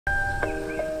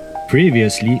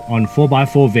Previously on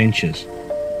 4x4 Ventures.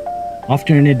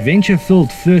 After an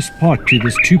adventure-filled first part to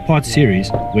this two-part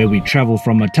series where we travel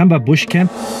from Matamba Bush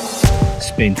Camp,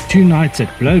 spent 2 nights at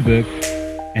Blouberg,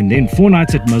 and then 4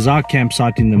 nights at Mazar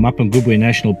campsite in the Kruger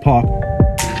National Park.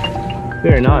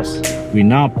 Very nice. We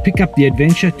now pick up the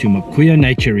adventure to Kruger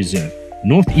Nature Reserve,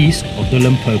 northeast of the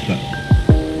Limpopo,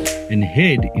 and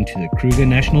head into the Kruger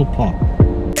National Park.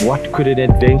 What could an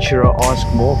adventurer ask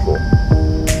more for?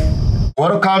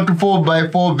 Welcome to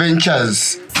 4x4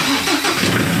 Ventures.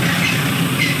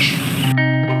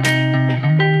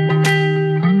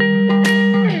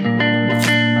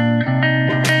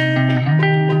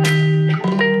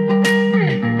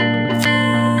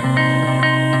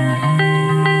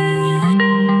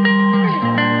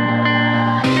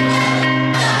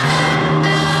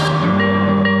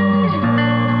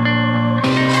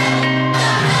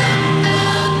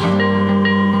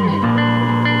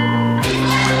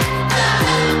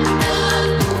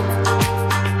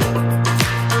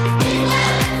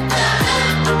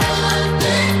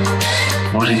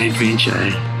 What an adventure,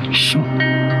 eh? Sure.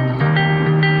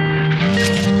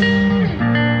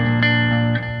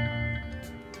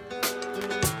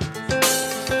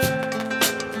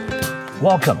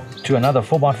 Welcome to another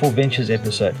 4x4 Ventures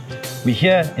episode. We're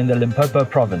here in the Limpopo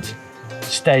province.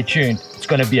 Stay tuned, it's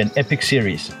going to be an epic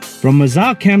series. From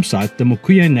Mazar campsite, the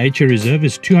Kruger Nature Reserve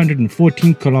is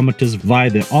 214 kilometers via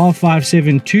the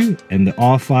R572 and the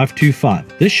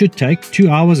R525. This should take 2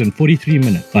 hours and 43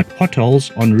 minutes, but potholes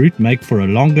en route make for a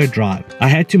longer drive. I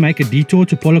had to make a detour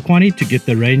to Polokwane to get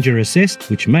the ranger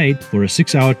assessed, which made for a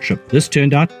 6-hour trip. This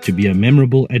turned out to be a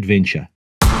memorable adventure.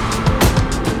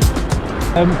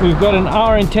 We've got an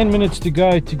hour and 10 minutes to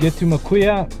go to get to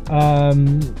Kruger.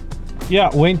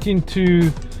 Went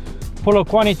into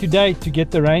Polokwane today to get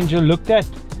the ranger looked at.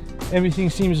 Everything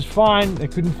seems fine. They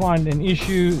couldn't find an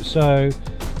issue, so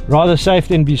rather safe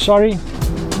than be sorry.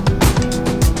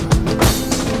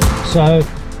 So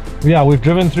yeah, we've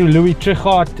driven through Louis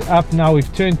Trichardt up. Now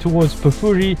we've turned towards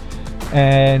Pafuri,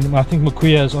 and I think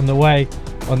Kruger is on the way,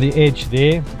 on the edge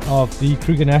there of the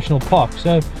Kruger National Park.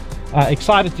 So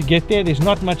excited to get there. There's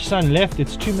not much sun left.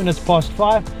 It's 2 minutes past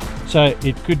 5, so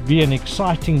it could be an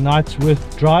exciting night's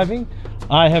worth driving.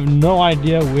 I have no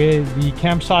idea where the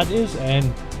campsite is,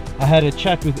 and I had a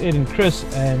chat with Ed and Chris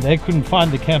and they couldn't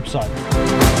find the campsite.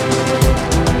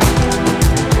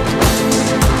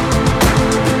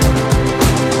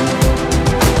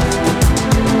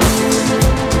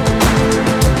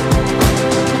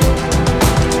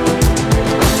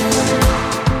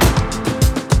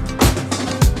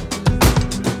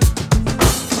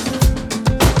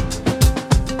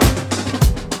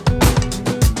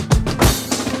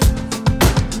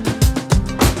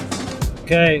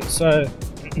 Okay, so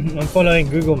I'm following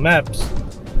Google Maps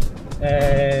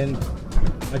and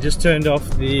I just turned off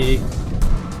the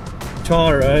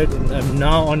tar road and I'm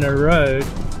now on a road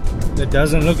that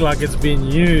doesn't look like it's been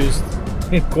used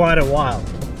in quite a while.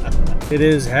 It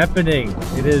is happening.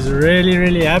 It is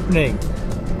really happening,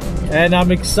 and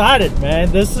I'm excited,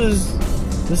 man. This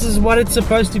is what it's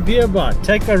supposed to be about.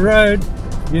 Take a road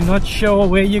you're not sure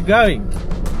where you're going.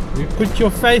 You put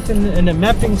your faith in a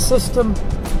mapping system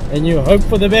and you hope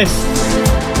for the best.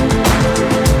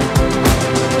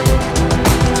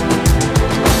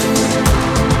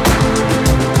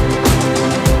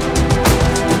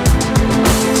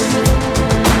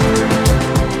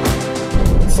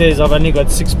 It says I've only got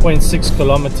 6.6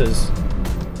 kilometers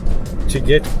to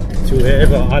get to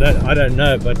wherever. I don't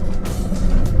know, but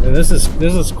this is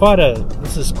quite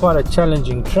a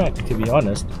challenging track, to be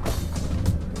honest.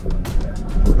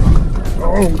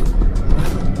 Oh.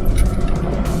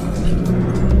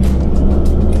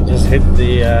 Hit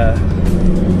the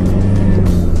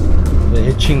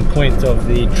hitching point of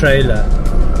the trailer.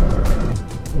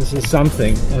 This is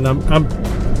something, and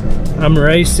I'm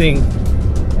racing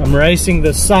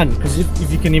the sun, because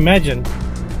if you can imagine,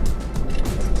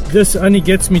 this only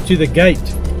gets me to the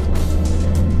gate.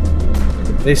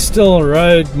 There's still a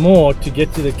road more to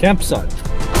get to the campsite.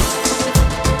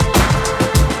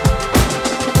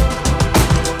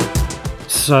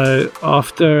 So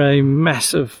after a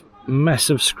massive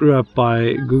screw up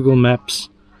by Google Maps,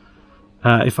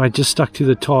 if I just stuck to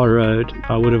the tar road,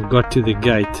 I would have got to the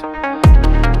gate.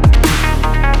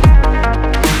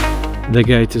 The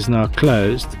gate is now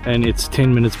closed and it's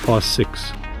 10 minutes past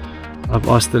 6. I've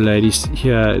asked the ladies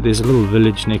here, there's a little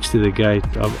village next to the gate.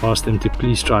 I've asked them to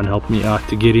please try and help me out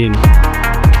to get in.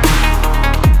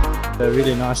 A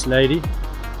really nice lady,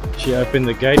 she opened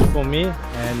the gate for me,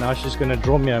 and now she's going to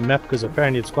draw me a map because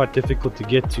apparently it's quite difficult to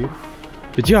get to.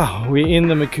 But yeah, we're in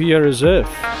the Kruger Reserve.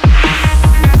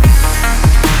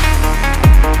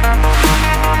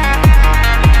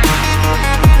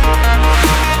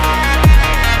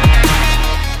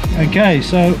 Okay,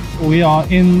 so we are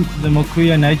in the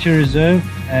Mokuya Nature Reserve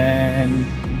and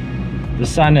the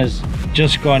sun has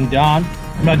just gone down.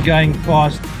 I'm not going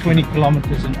past 20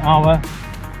 kilometers an hour.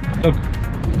 Look,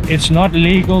 it's not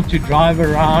legal to drive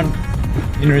around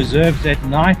in reserves at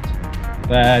night,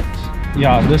 but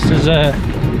yeah,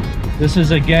 this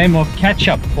is a game of catch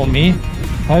up for me.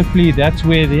 Hopefully that's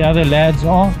where the other lads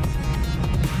are.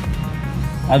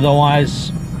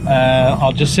 Otherwise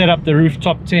I'll just set up the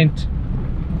rooftop tent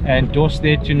and douse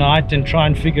there tonight and try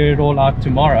and figure it all out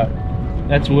tomorrow.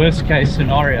 That's worst case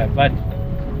scenario, but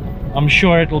I'm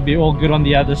sure it'll be all good on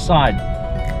the other side.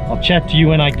 I'll chat to you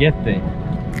when I get there,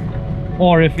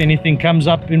 or if anything comes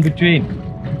up in between.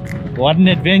 What an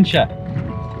adventure!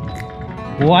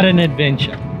 What an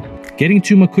adventure! Getting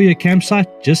to Mokuya campsite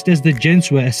just as the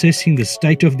gents were assessing the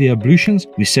state of the ablutions,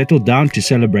 we settled down to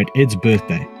celebrate Ed's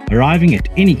birthday. Arriving at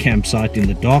any campsite in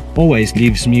the dark always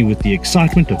leaves me with the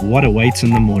excitement of what awaits in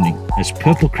the morning, as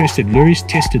purple-crested lories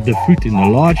tested the fruit in the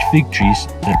large fig trees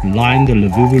that line the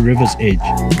Luvuvu River's edge.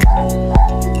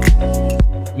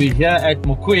 We're here at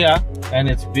Mokuya and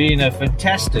it's been a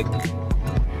fantastic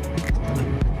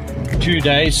 2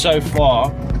 days so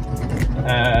far.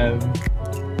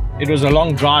 It was a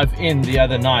long drive in the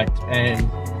other night, and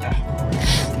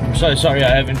I'm so sorry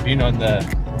I haven't been on the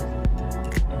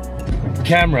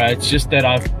camera. It's just that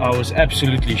I was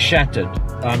absolutely shattered.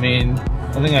 I mean,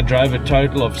 I think I drove a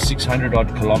total of 600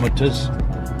 odd kilometers,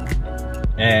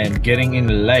 and getting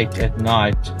in late at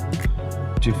night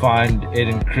to find Ed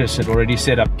and Chris had already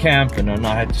set up camp, and then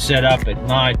I had to set up at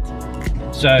night.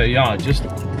 So yeah, just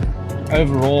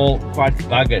overall quite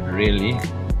buggered really.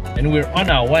 And we're on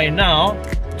our way now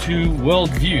to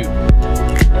Worldview.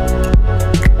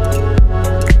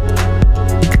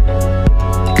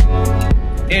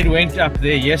 Ed went up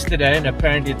there yesterday and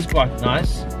apparently it's quite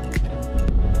nice.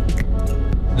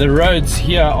 The roads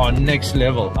here are next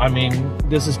level. I mean,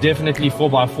 this is definitely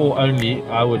 4x4 only,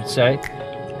 I would say.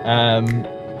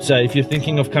 So if you're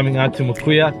thinking of coming out to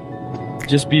Mokuya,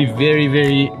 just be very,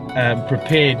 very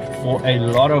prepared for a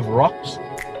lot of rocks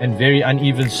and very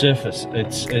uneven surface.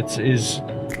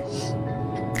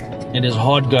 It is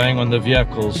hard going on the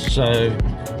vehicles, so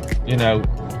you know,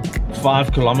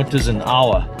 5 kilometers an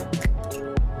hour,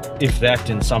 if that,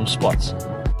 in some spots.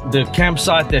 The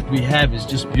campsite that we have is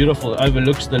just beautiful. It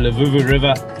overlooks the Luvuvu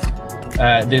River.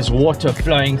 There's water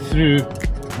flowing through.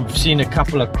 We've seen a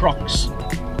couple of crocs.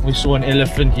 We saw an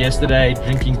elephant yesterday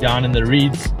drinking down in the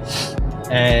reeds,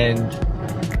 and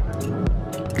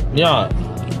yeah,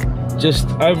 just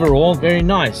overall very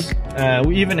nice.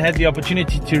 We even had the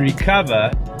opportunity to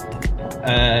recover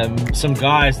some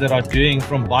guys that are doing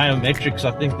from biometrics,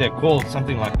 I think they're called,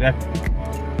 something like that.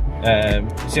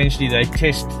 Essentially they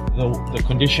test the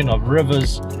condition of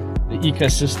rivers, the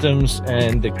ecosystems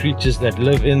and the creatures that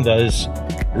live in those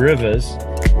rivers.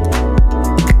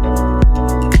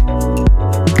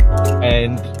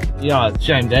 And yeah, it's a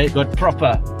shame they got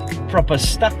proper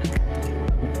stuck,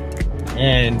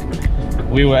 and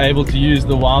we were able to use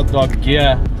the WILDDOG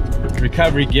gear,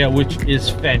 recovery gear, which is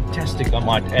fantastic, I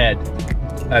might add.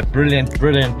 A brilliant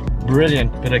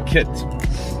bit of kit,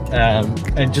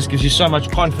 and just gives you so much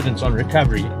confidence on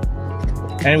recovery.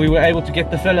 And we were able to get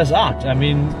the fellas out. I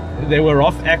mean, they were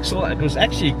off axle. It was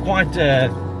actually quite a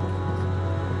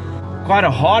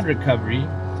hard recovery.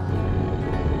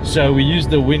 So we used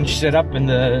the winch setup, and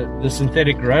the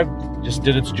synthetic rope just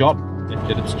did its job. It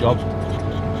did its job.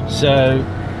 So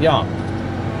yeah,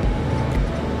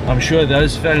 I'm sure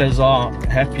those fellas are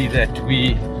happy that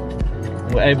we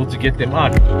were able to get them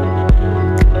out.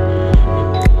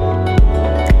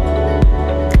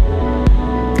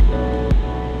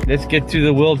 Let's get to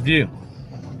the Worldview.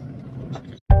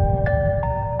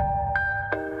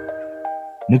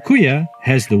 Mokuya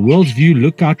has the Worldview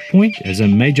lookout point as a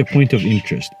major point of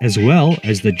interest, as well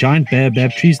as the giant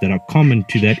baobab trees that are common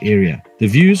to that area. The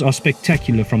views are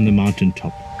spectacular from the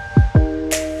mountaintop.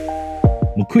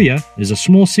 Mokuya is a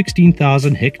small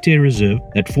 16,000 hectare reserve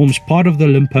that forms part of the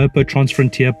Limpopo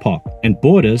Transfrontier Park and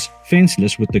borders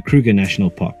fenceless with the Kruger National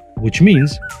Park, which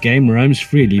means game roams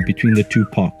freely between the two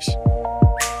parks.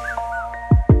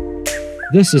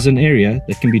 This is an area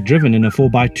that can be driven in a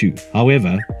 4x2.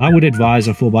 However, I would advise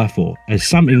a 4x4, as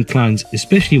some inclines,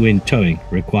 especially when towing,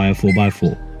 require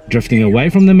 4x4. Drifting away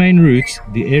from the main routes,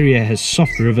 the area has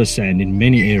soft river sand in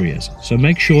many areas, so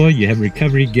make sure you have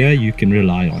recovery gear you can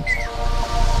rely on.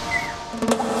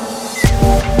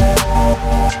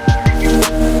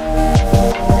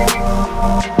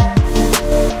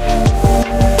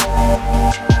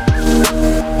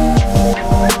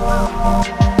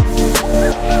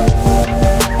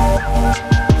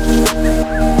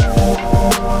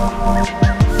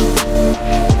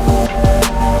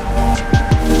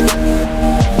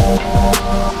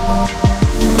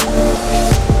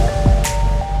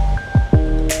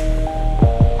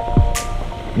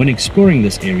 When exploring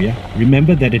this area,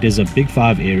 remember that it is a Big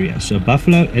 5 area, so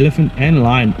buffalo, elephant and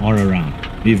lion are around.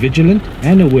 Be vigilant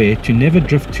and aware to never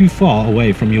drift too far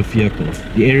away from your vehicle.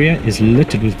 The area is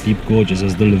littered with deep gorges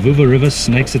as the Limpopo River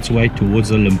snakes its way towards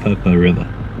the Limpopo River.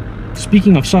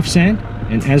 Speaking of soft sand,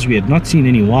 and as we had not seen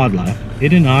any wildlife,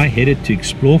 Ed and I headed to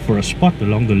explore for a spot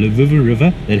along the Limpopo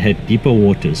River that had deeper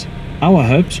waters. Our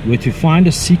hopes were to find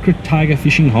a secret tiger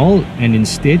fishing hole, and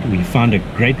instead we found a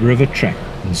great river track,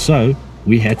 and so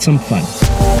we had some fun.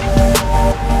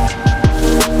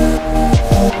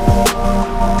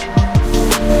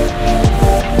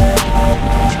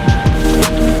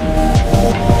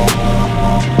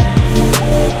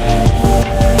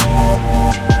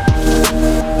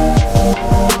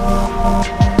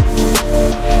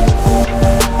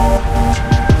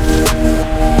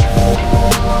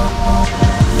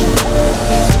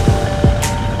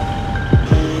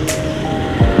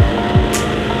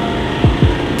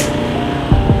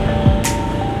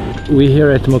 We're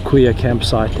here at Makuya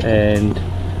campsite and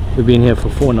we've been here for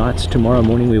 4 nights. Tomorrow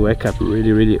morning we wake up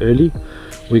really early.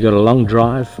 We got a long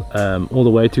drive all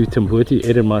the way to Tambuti,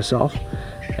 Ed and myself,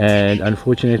 and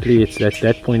unfortunately it's at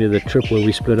that point of the trip where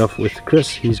we split off with Chris.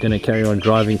 He's going to carry on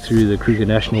driving through the Kruger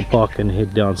National Park and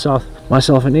head down south.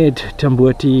 Myself and Ed,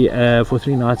 Tambuti for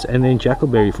 3 nights, and then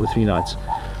Jackleberry for 3 nights.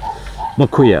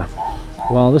 Makuya,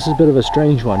 well, this is a bit of a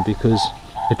strange one because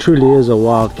it truly is a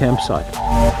wild campsite.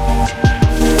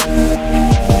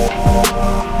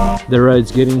 The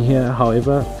roads getting here,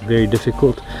 however, very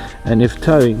difficult, and if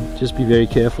towing, just be very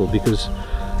careful because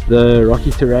the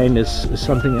rocky terrain is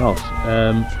something else.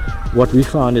 What we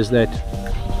found is that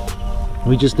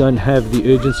we just don't have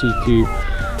the urgency to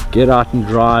get out and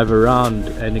drive around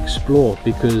and explore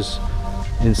because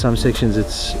in some sections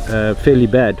it's fairly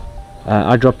bad.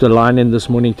 I dropped a line in this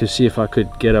morning to see if I could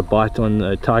get a bite on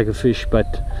a tiger fish,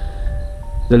 but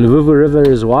the Limpopo River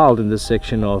is wild in this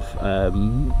section of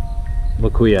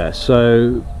Makuya,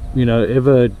 so you know,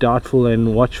 ever doubtful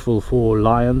and watchful for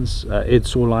lions. Ed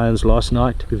saw lions last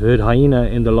night. We've heard hyena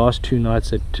in the last 2 nights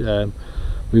that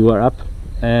we were up,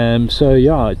 so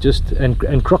yeah, just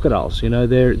and crocodiles, you know,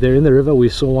 they're in the river. We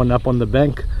saw one up on the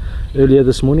bank earlier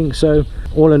this morning, so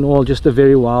all in all just a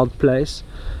very wild place.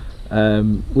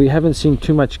 We haven't seen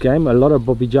too much game, a lot of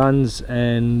bobijans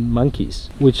and monkeys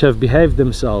which have behaved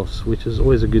themselves, which is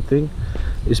always a good thing,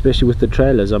 especially with the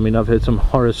trailers. I mean, I've heard some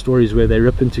horror stories where they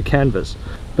rip into canvas,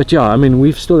 but yeah, I mean,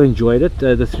 we've still enjoyed it.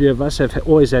 The 3 of us have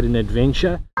always had an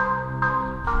adventure.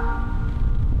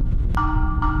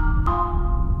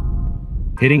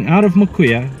 Heading out of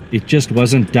Makuya, it just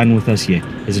wasn't done with us yet,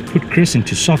 as it put Chris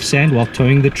into soft sand while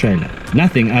towing the trailer.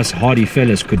 Nothing us hardy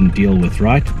fellas couldn't deal with,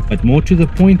 right? But more to the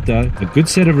point though, a good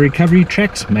set of recovery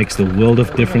tracks makes the world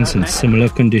of difference in similar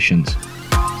conditions.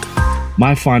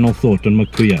 My final thought on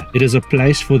Makuya: it is a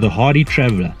place for the hardy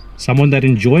traveler, someone that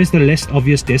enjoys the less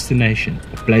obvious destination,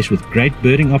 a place with great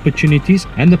birding opportunities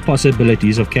and the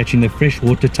possibilities of catching the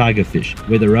freshwater tigerfish,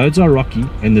 where the roads are rocky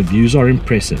and the views are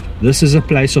impressive. This is a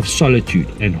place of solitude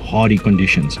and hardy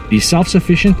conditions. Be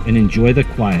self-sufficient and enjoy the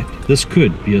quiet. This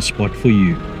could be a spot for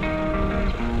you.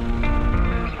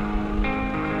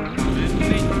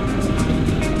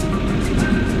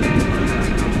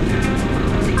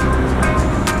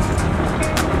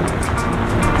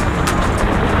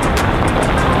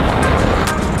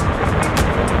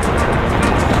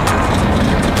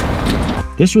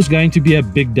 This was going to be a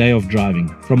big day of driving.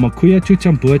 From Makuya to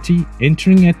Tambuti,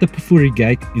 entering at the Pafuri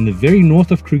Gate in the very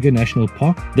north of Kruger National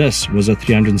Park, this was a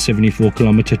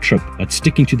 374-kilometer trip, but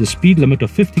sticking to the speed limit of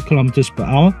 50 kilometers per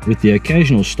hour with the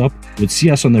occasional stop would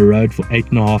see us on the road for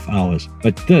 8.5 hours.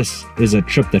 But this is a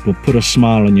trip that will put a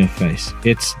smile on your face.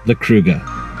 It's the Kruger.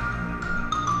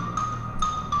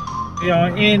 We are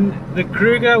in the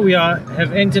Kruger. We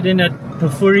have entered in at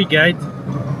Pafuri Gate.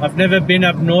 I've never been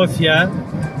up north here.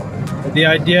 The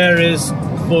idea is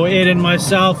for Ed and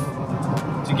myself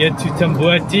to get to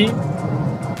Tambuti,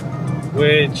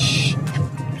 which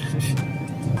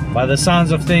by the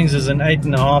sounds of things is an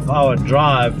 8.5 hour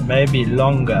drive, maybe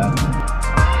longer.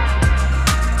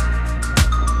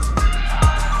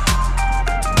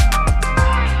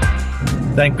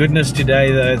 Thank goodness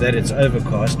today though that it's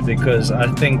overcast, because I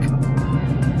think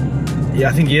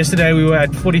yesterday we were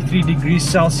at 43 degrees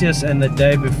Celsius and the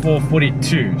day before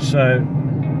 42, so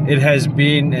it has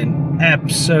been an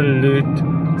absolute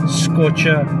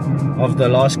scorcher of the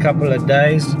last couple of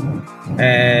days,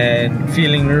 and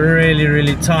feeling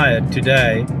really tired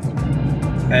today.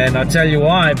 And I'll tell you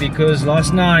why, because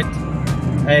last night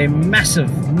a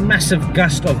massive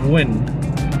gust of wind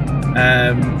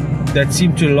that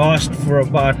seemed to last for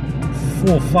about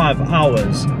 4 or 5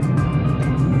 hours,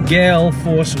 gale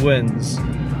force winds,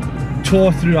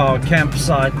 tore through our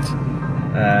campsite,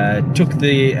 took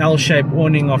the L-shaped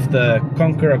awning off the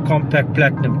Conqueror Compact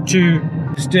Platinum 2,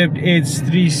 disturbed Ed's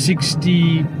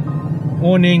 360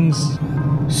 awnings,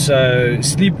 so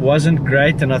sleep wasn't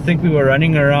great, and I think we were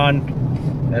running around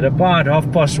at about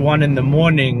 1:30 in the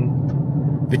morning,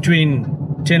 between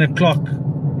 10 o'clock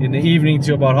in the evening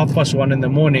to about 1:30 in the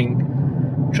morning,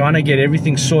 trying to get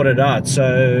everything sorted out.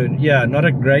 So yeah, not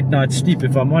a great night's sleep,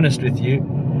 if I'm honest with you.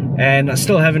 And I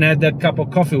still haven't had that cup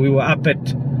of coffee. We were up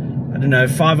at, I don't know,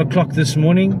 5 o'clock this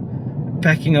morning,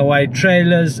 packing away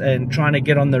trailers and trying to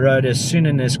get on the road as soon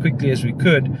and as quickly as we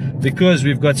could, because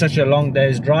we've got such a long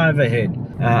day's drive ahead.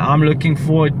 I'm looking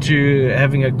forward to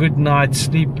having a good night's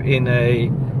sleep in a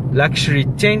luxury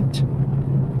tent.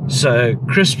 So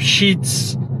crisp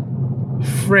sheets,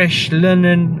 fresh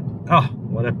linen, oh,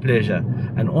 what a pleasure.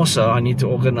 And also I need to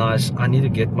organize, I need to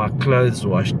get my clothes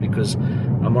washed, because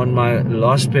I'm on my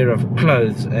last pair of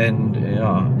clothes, and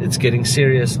yeah, it's getting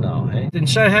serious now. I'm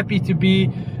so happy to be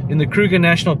in the Kruger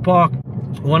National Park,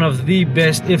 one of the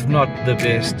best, if not the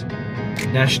best,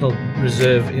 national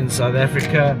reserve in South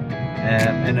Africa,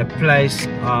 and a place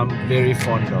I'm very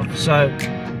fond of. So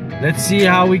let's see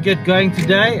how we get going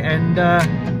today, and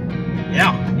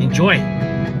yeah, enjoy.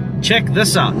 Check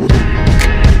this out.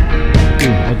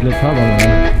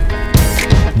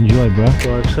 Enjoy, bro.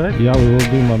 Drive safe. Yeah, we will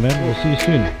do, my man. We'll see you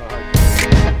soon.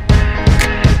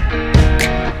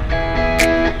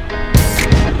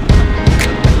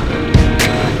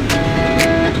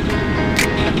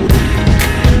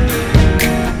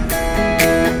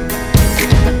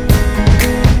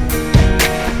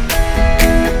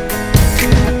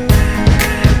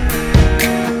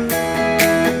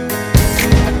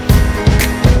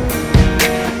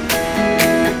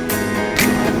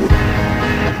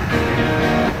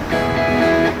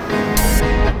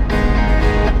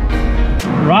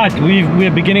 Right,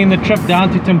 we're beginning the trip down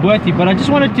to Timbuktu, but I just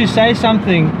wanted to say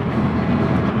something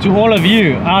to all of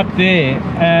you out there,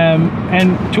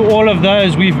 and to all of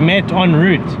those we've met en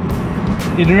route.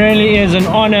 It really is an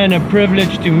honor and a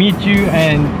privilege to meet you,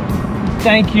 and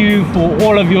thank you for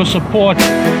all of your support.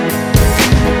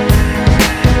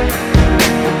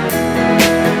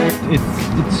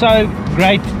 It's so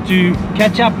great to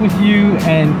catch up with you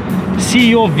and see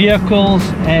your vehicles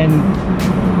and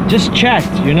just chat,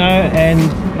 you know,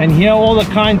 and hear all the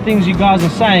kind things you guys are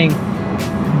saying.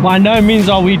 By no means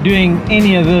are we doing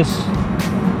any of this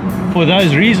for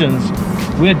those reasons.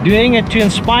 We're doing it to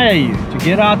inspire you to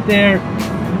get out there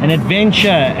and adventure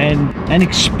and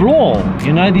explore,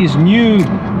 you know, these new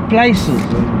places.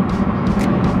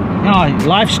 And,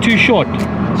 life's too short,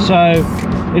 so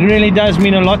it really does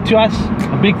mean a lot to us.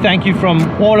 A big thank you from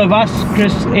all of us,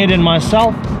 Chris, Ed and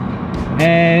myself.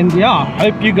 And yeah,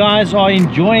 hope you guys are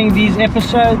enjoying these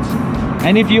episodes,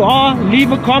 and if you are,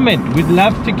 leave a comment. We'd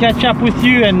love to catch up with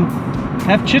you and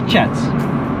have chit chats.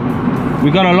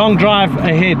 We've got a long drive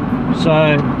ahead,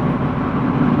 so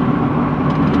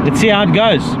let's see how it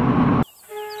goes.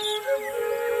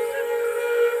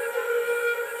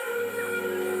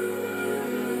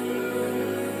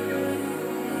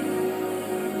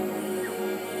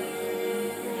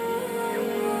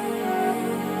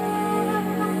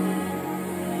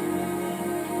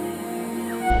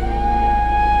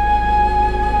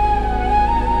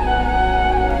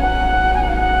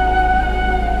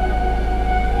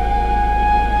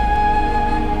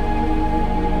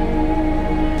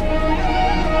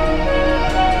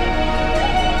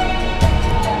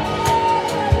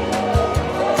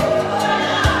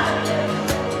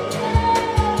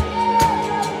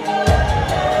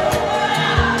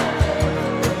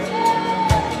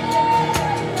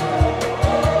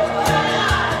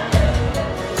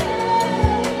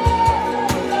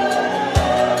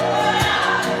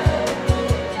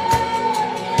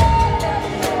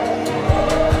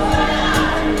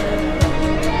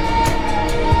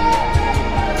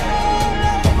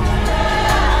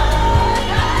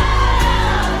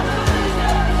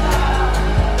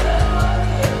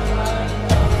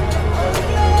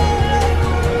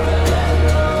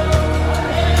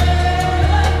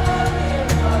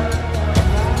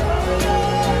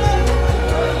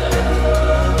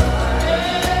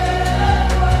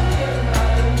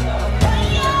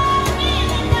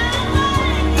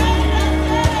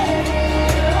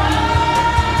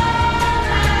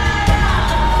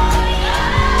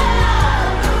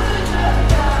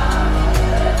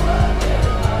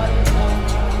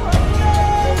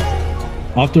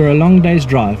 After a long day's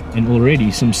drive and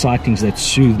already some sightings that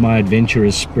soothe my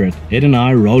adventurous spirit, Ed and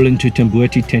I roll into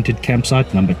Tambuti tented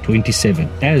campsite number 27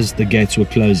 as the gates were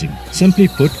closing. Simply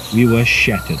put, we were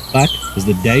shattered. But as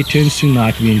the day turns to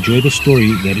night, we enjoy the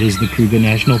story that is the Kruger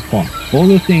National Park. All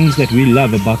the things that we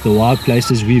love about the wild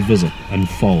places we visit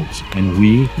unfolds, and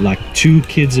we, like two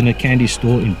kids in a candy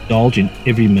store, indulge in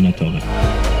every minute of it.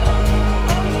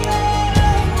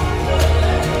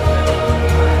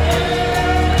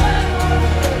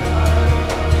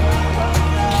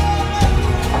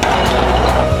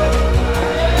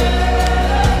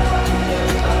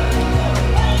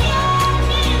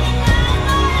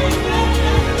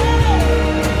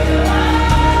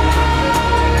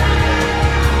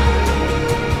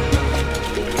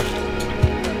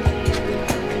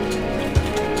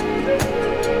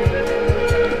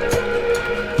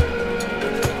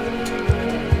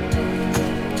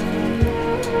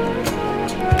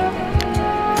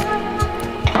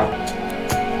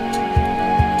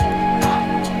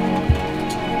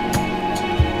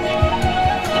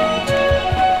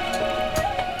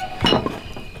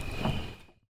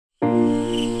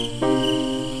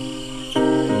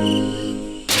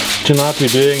 Tonight we're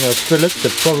doing a fillet,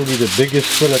 that's probably the biggest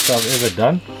fillet I've ever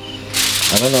done.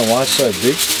 I don't know why it's so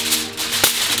big,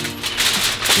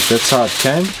 but that's how it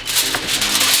came.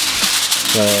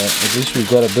 So at least we've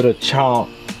got a bit of chow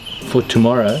for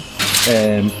tomorrow.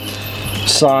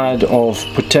 Side of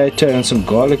potato and some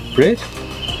garlic bread.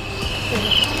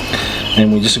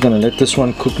 And we're just going to let this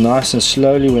one cook nice and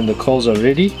slowly when the coals are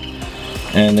ready.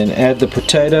 And then add the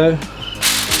potato.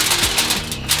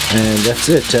 And that's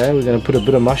it, eh? We're going to put a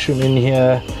bit of mushroom in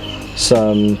here,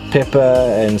 some pepper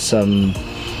and some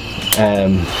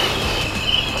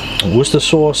Worcester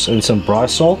sauce and some braai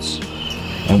salts.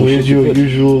 And where's your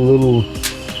usual little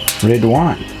red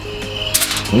wine?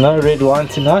 No red wine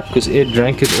tonight because Ed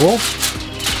drank it all.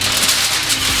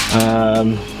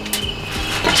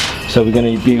 So we're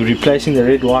going to be replacing the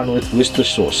red wine with Worcester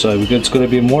sauce. So it's going to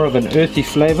be more of an earthy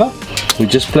flavor. We're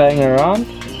just playing around,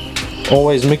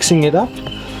 always mixing it up,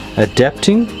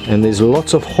 adapting, and there's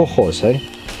lots of ho-hos, eh?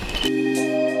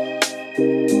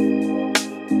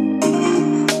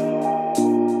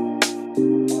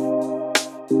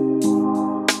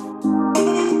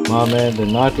 My man, the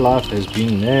nightlife has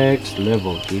been next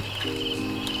level, dude.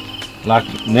 Like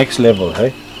next level,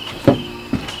 hey?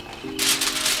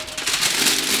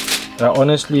 I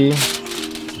honestly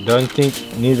don't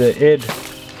think neither Ed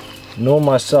nor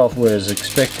myself was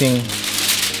expecting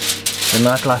the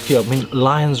nightlife here. I mean,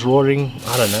 lions roaring,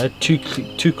 I don't know,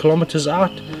 two kilometers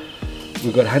out.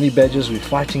 We've got honey badgers, we're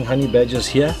fighting honey badgers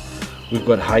here. We've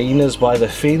got hyenas by the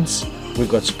fence. We've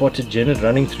got spotted genet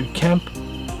running through camp.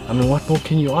 I mean, what more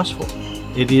can you ask for?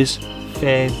 It is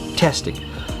fantastic.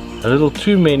 A little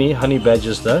too many honey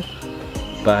badgers though,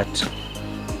 but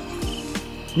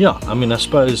yeah, I mean, I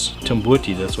suppose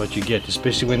Tambuti, that's what you get,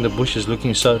 especially when the bush is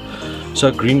looking so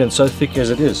green and so thick as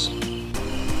it is.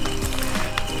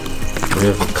 We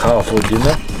have a cow for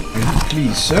dinner.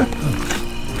 Please, sir.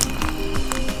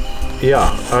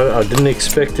 Yeah, I didn't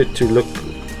expect it to look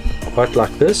quite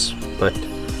like this, but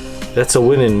that's a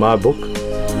win in my book.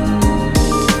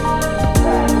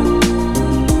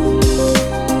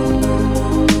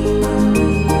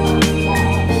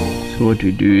 So what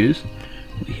we do is,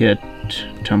 we're here at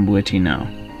Tambuti now.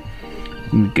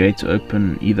 And the gates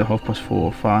open either 4:30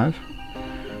 or 5.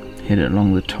 Head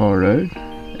along the tar road,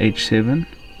 H7,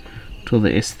 till the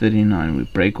S39. We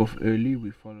break off early, we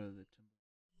follow the...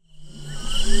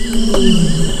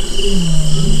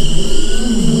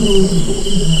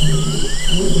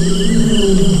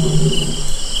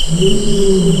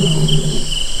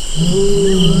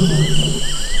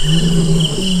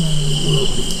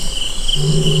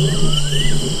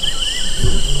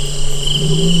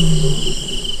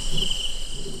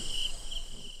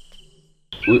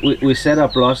 We set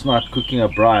up last night cooking a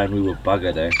braai and we were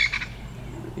buggered, eh?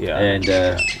 Yeah. And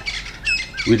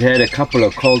we'd had a couple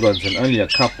of cold ones and only a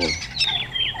couple,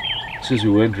 because we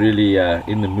weren't really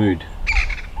in the mood.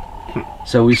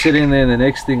 So we sit in there and the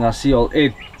next thing I see old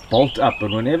Ed bolt up,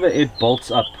 and whenever Ed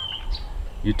bolts up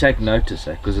you take notice,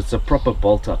 eh? Because it's a proper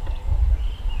bolt up.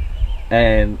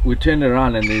 And we turn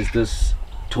around and there's this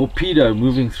torpedo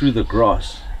moving through the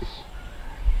grass,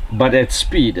 but at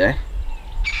speed, eh?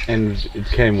 And it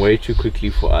came way too quickly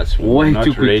for us. We were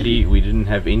not ready. We didn't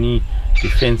have any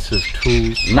defensive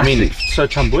tools. Nothing. I mean, so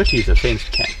Tambuti is a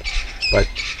fenced camp, but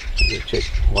check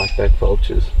white-backed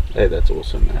vultures. Hey, that's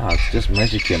awesome, man. Oh, it's just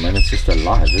magic here, man. It's just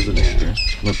alive, isn't it? Yeah.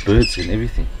 With birds and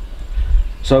everything.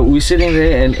 So we're sitting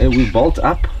there and we bolt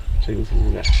up,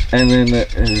 and then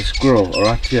a squirrel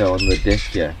right here on the deck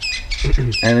here.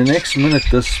 And the next minute,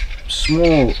 this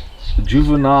small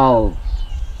juvenile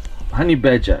honey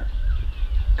badger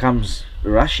comes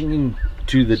rushing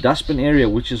into the dustbin area,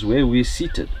 which is where we're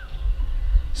seated.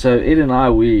 So Ed and I,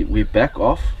 we back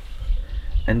off,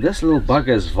 and this little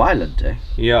bugger is violent, eh?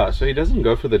 Yeah, so he doesn't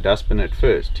go for the dustbin at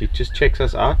first. He just checks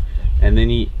us out, and then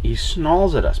he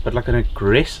snarls at us, but like an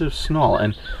aggressive snarl.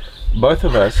 And both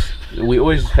of us, we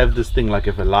always have this thing, like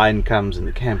if a lion comes in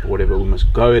the camp or whatever, we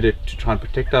must go at it to try and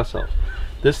protect ourselves.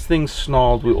 This thing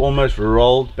snarled. We almost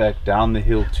rolled back down the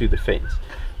hill to the fence.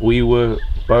 We were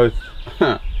both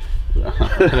I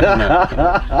don't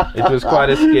know. It was quite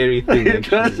a scary thing.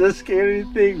 It was a scary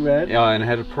thing, man. Yeah, and I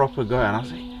had a proper go, and I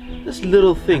was like, this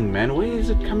little thing, man, where is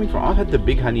it coming from? I've had the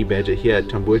big honey badger here at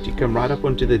Tambueti come right up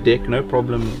onto the deck, no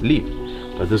problem, leave.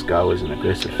 But this guy was an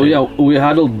aggressive Oh yeah, we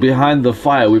huddled behind the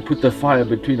fire. We put the fire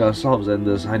between ourselves and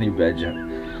this honey badger.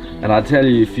 And I tell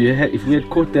you, if we had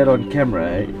caught that on camera,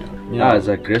 eh? Yeah, it's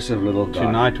an aggressive little guy.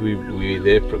 Tonight we're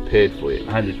there prepared for it.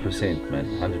 100%, man,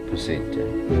 100%. Yeah.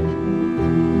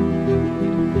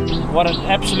 What an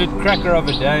absolute cracker of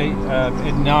a day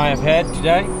Ed and I have had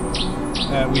today.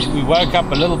 We woke up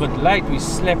a little bit late. We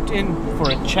slept in for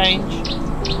a change,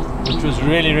 which was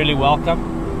really, really welcome.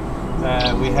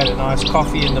 We had a nice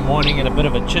coffee in the morning and a bit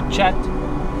of a chit chat,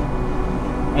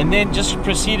 and then just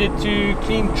proceeded to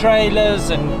clean trailers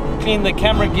and clean the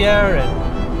camera gear,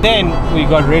 and then we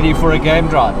got ready for a game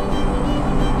drive.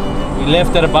 We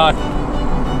left at about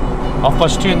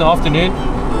 2:30 in the afternoon,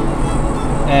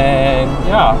 and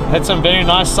yeah, had some very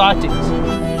nice sightings.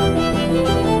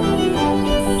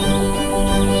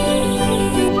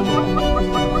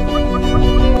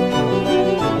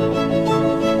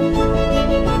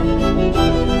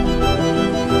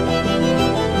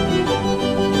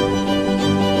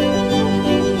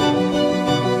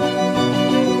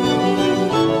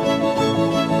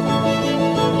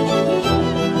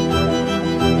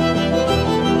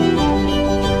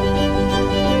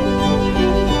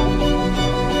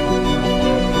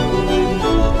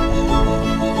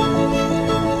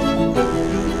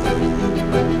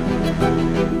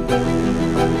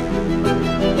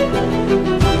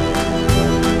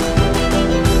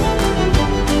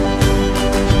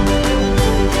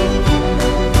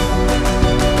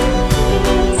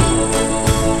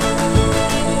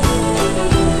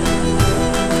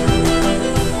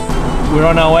 We're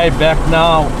on our way back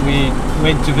now. We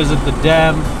went to visit the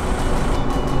dam,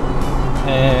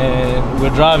 and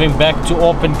we're driving back to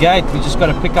Open Gate. We just got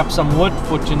to pick up some wood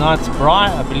for tonight's braai.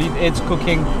 I believe Ed's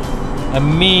cooking a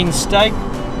mean steak,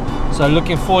 so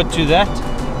looking forward to that.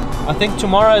 I think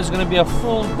tomorrow is going to be a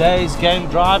full day's game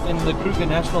drive in the Kruger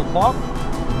National Park.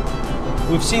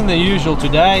 We've seen the usual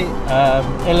today,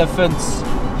 elephants,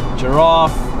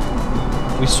 giraffe.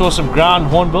 We saw some ground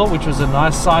hornbill, which was a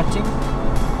nice sighting.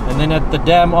 And then at the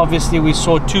dam, obviously, we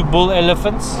saw 2 bull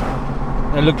elephants.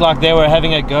 They looked like they were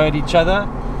having a go at each other.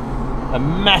 A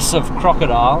massive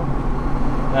crocodile,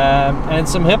 and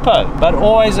some hippo. But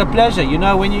always a pleasure. You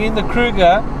know, when you're in the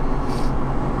Kruger,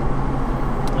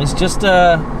 it's just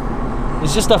a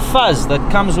fuzz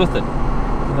that comes with it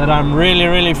that I'm really,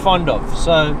 really fond of.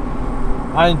 So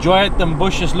I enjoy it. The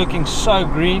bush is looking so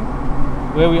green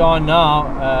where we are now,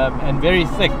 and very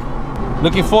thick.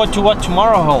 Looking forward to what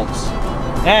tomorrow holds.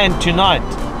 And tonight,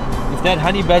 if that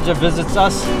honey badger visits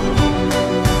us.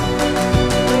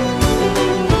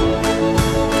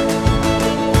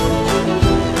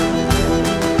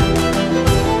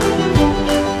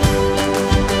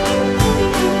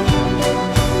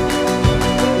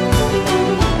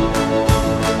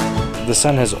 The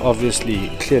sun has obviously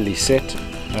clearly set.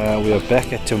 We are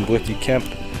back at Tambueti camp.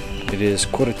 It is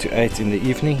 8:45 in the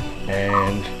evening,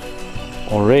 and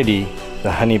already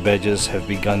the honey badgers have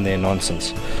begun their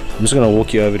nonsense. I'm just going to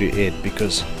walk you over to Ed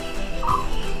because,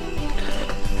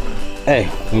 hey,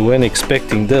 we weren't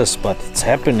expecting this, but it's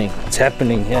happening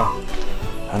here,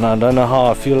 and I don't know how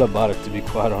I feel about it, to be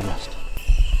quite honest.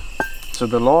 So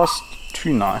the last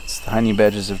 2 nights the honey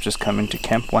badgers have just come into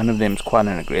camp. One of them is quite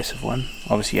an aggressive one,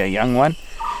 obviously a young one,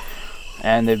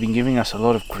 and they've been giving us a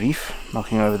lot of grief,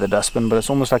 knocking over the dustbin, but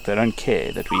it's almost like they don't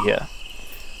care that we're here.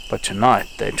 But tonight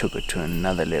they took it to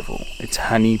another level. It's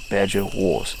honey badger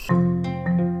wars.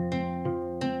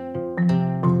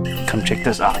 Come check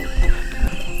this out.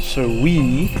 So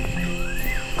we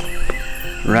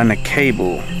run a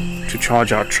cable to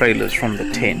charge our trailers from the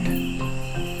tent,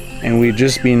 and it's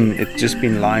just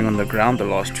been lying on the ground the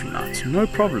last 2 nights. No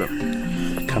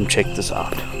problem. Come check this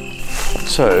out.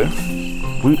 So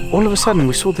all of a sudden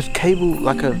we saw this cable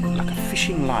like a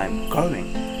fishing line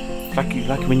going.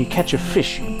 Like when you catch a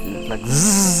fish, like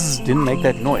zzz, didn't make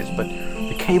that noise, but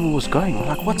the cable was going. We're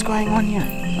like, what's going on here?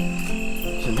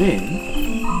 So then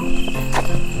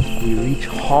we reach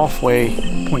halfway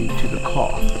point to the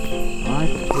car, right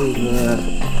over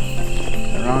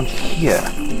around here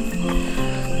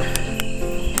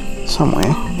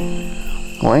somewhere.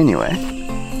 Well, anyway,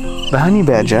 the honey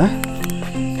badger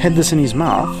had this in his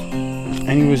mouth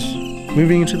and he was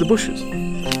moving into the bushes.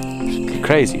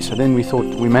 Crazy. So then we thought,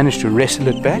 we managed to wrestle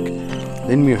it back.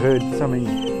 Then we heard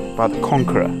something by the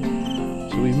conqueror,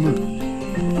 so we moved.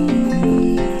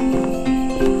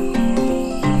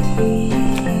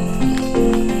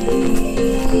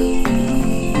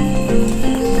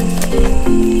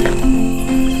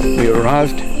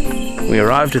 We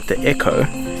arrived at the echo.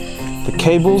 The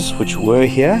cables which were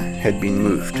here had been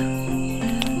moved.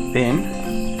 Then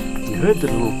we heard the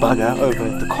little bugger over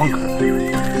at the conqueror.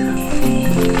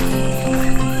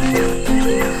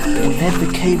 We had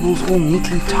the cables all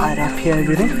neatly tied up here,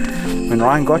 everything. When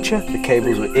Ryan got here, the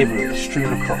cables were everywhere,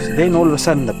 strewn across. Then all of a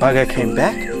sudden the bugger came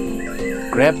back,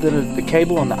 grabbed the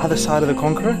cable on the other side of the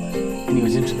conqueror, and he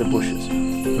was into the bushes.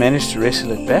 Managed to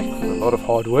wrestle it back with a lot of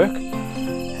hard work,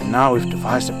 and now we've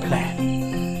devised a plan.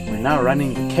 We're now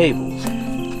running the cables.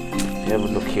 If you have a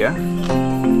look here.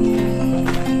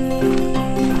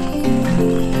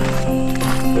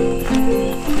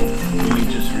 Let me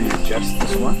just readjust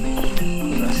this one.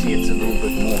 I see it's a little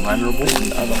bit more vulnerable than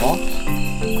the other halves.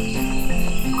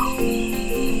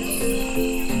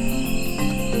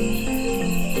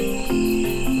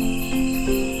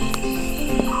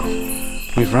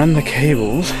 We've run the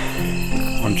cables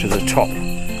onto the top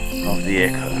of the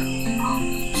echo.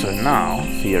 So now,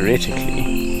 theoretically,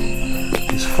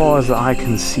 as far as the eye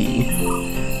can see,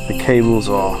 the cables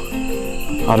are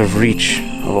out of reach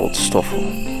of old Stoffel.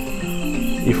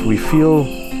 If we feel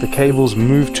the cables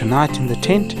move tonight in the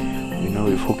tent, we know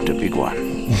we've hooked a big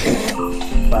one.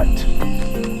 But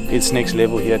it's next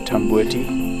level here at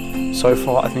Tambueti. So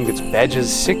far I think it's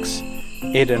Badgers 6,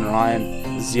 Ed and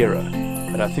Ryan 0.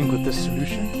 But I think with this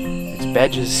solution it's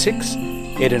Badgers 6,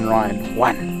 Ed and Ryan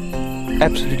 1.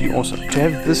 Absolutely awesome. To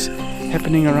have this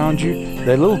happening around you,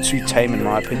 they're a little too tame in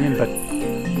my opinion, but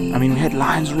I mean we had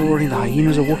lions roaring, the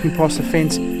hyenas are walking past the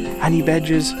fence, honey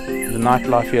badgers, the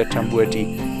nightlife here at Tambueti,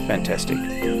 fantastic.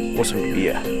 Awesome to be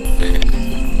here.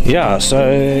 Yeah, so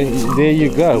there you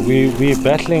go. We're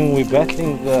battling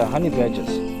the honey badgers,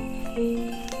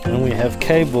 and we have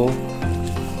cable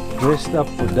dressed up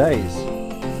for days.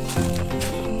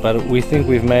 But we think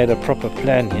we've made a proper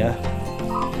plan here.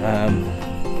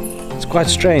 It's quite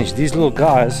strange. These little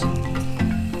guys,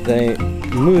 they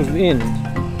move in.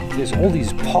 There's all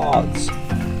these paths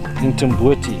in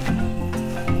Tambueti,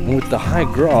 and with the high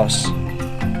grass,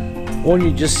 all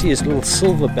you just see is little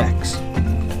silverbacks.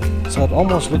 So it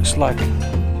almost looks like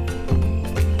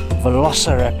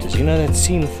velociraptors. You know that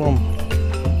scene from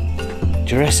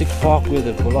Jurassic Park where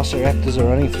the velociraptors are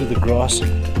running through the grass?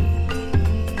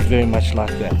 Very much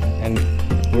like that. And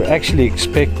we're actually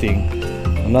expecting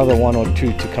another one or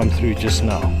two to come through just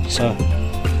now. So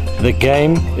the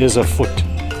game is afoot.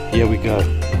 Here we go.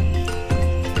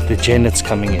 The Janet's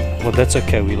coming in. Well, that's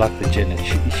okay. We like the Janet.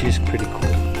 She's pretty cool.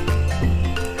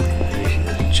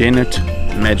 Janet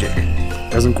magic.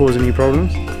 Doesn't cause any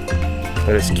problems,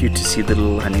 but it's cute to see the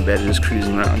little honey badgers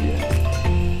cruising around here.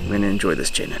 I'm going to enjoy this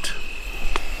Janet.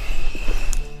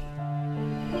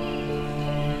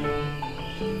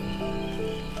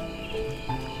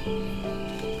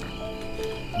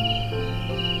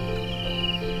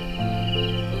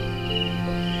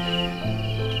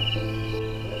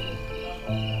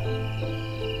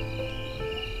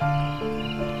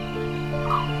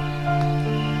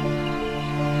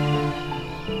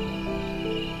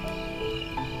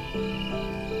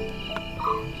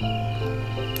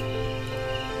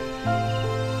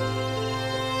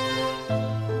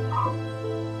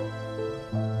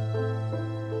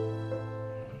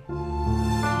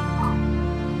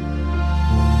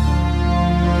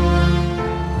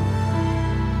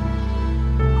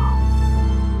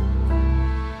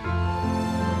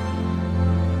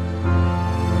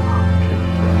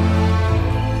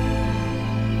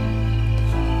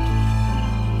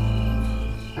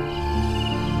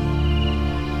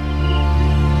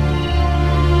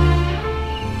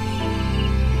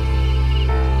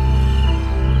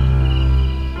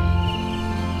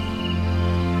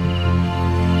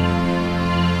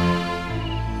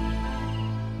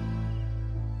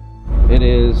 It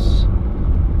is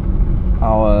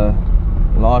our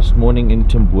last morning in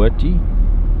Tambueti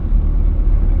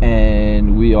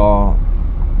and we are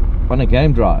on a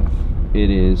game drive. It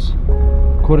is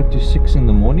 5:45 in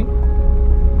the morning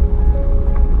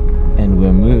and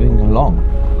we're moving along.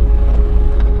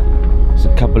 There's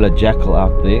a couple of jackal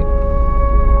out there.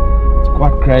 It's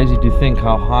quite crazy to think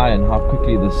how high and how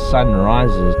quickly the sun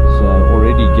rises. It's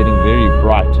already getting very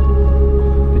bright.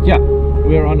 But yeah,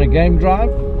 we're on a game drive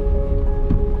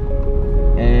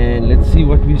and let's see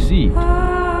what we see.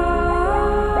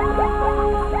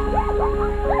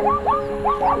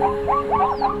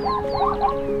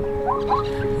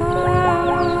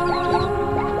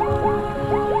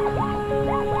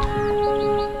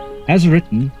 As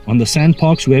written on the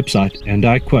Sandparks website, and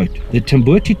I quote, "The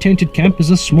Tambuti Tented Camp is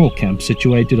a small camp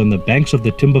situated on the banks of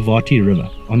the Timbavati River,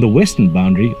 on the western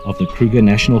boundary of the Kruger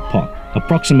National Park,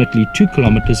 approximately 2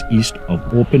 kilometers east of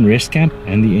Orpen Rest Camp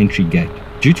and the entry gate.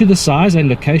 Due to the size and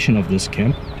location of this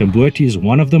camp, Tambuti is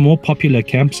one of the more popular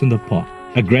camps in the park.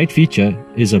 A great feature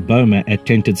is a boma at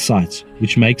tented sites,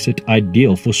 which makes it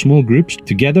ideal for small groups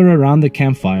to gather around the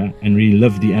campfire and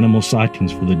relive the animal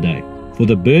sightings for the day. For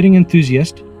the birding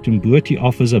enthusiast, Tambuti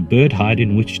offers a bird hide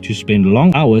in which to spend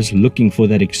long hours looking for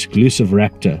that exclusive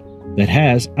raptor that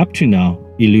has, up to now,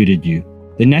 eluded you.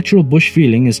 The natural bush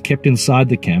feeling is kept inside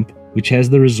the camp, which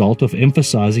has the result of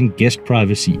emphasizing guest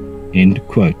privacy." End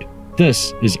quote.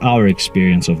 This is our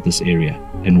experience of this area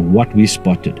and what we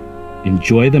spotted.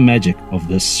 Enjoy the magic of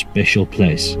this special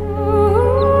place.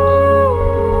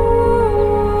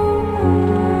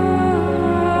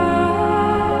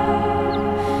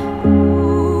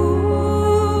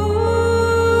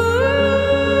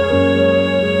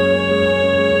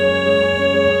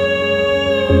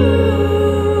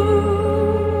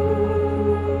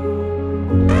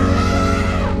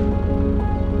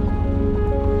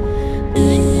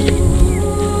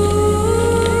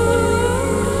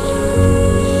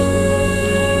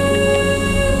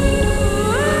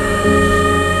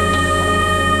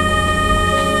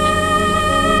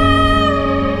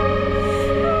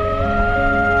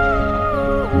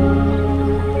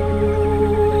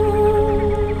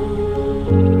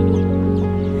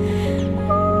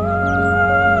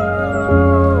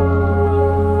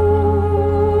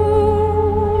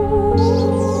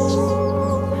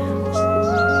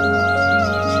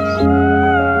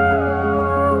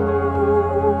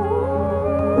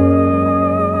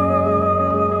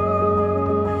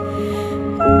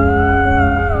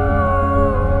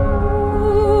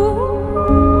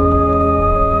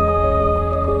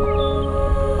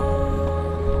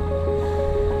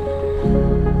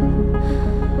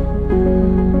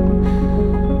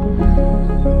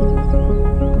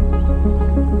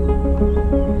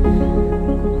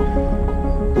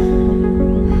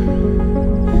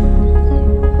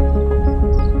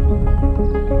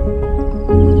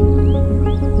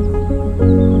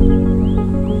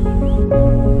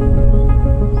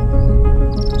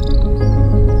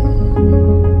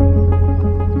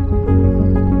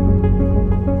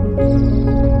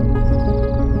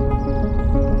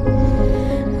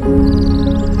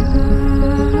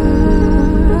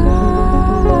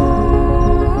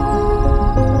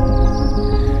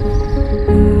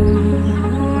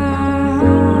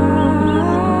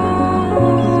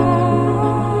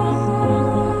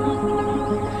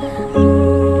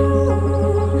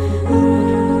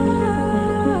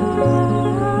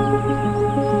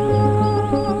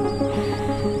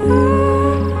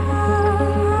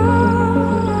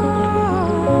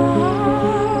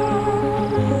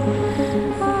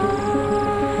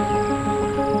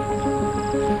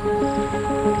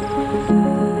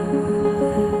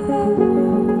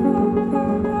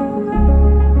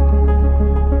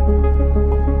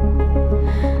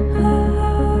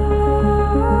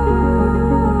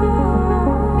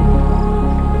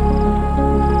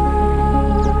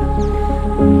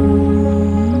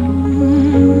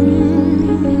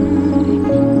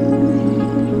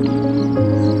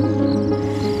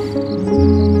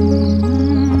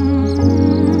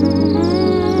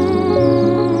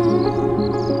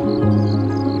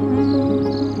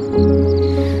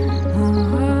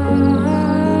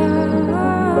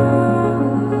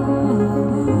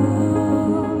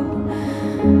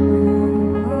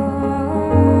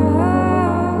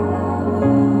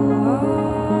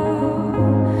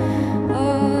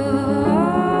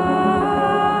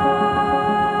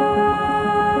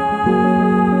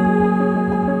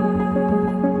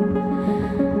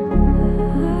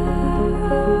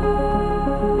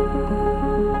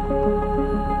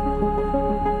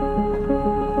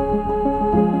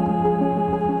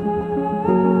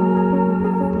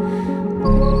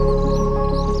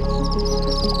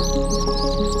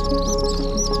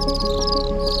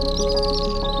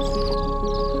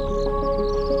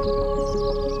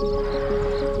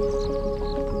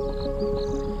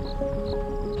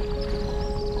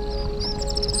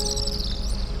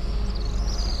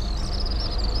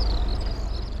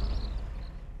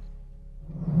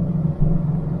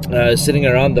 sitting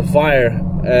around the fire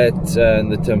at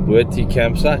the Tambueti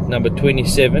campsite, number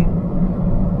 27.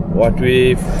 What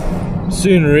we've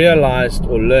soon realized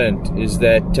or learned is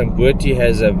that Tambueti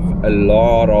has a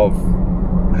lot of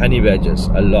honey badgers,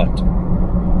 a lot.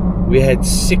 We had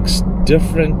 6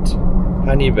 different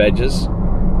honey badgers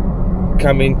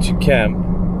come into camp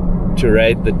to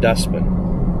raid the dustbin.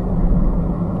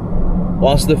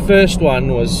 Whilst the first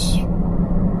one was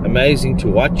amazing to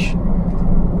watch,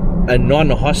 a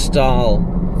non-hostile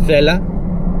fella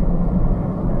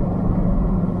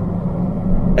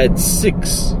at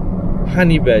 6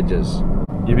 honey badgers,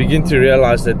 you begin to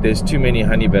realize that there's too many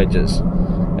honey badgers.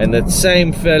 And that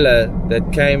same fella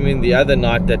that came in the other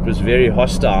night that was very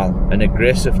hostile and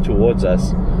aggressive towards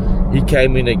us, he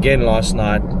came in again last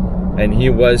night and he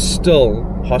was still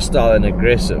hostile and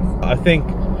aggressive. I think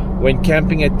when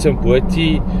camping at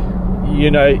Tambueti,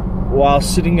 you know, while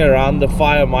sitting around the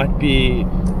fire might be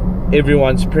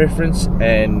everyone's preference,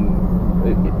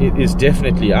 and it is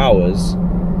definitely ours,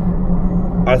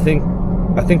 I think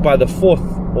by the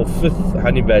 4th or 5th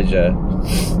honey badger,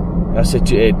 I said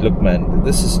to Ed, look man,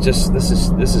 this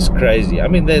is crazy. I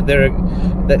mean,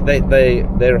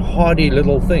 they're hardy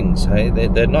little things, hey.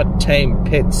 They're not tame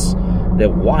pets. They're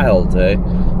wild, hey.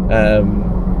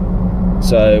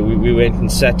 So we went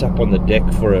and sat up on the deck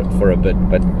for a bit,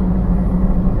 but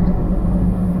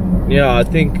yeah, I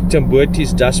think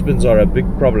Tambueti's dustbins are a big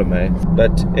problem, eh?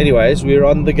 But anyways, we're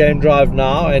on the game drive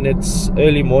now, and it's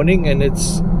early morning, and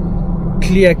it's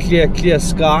clear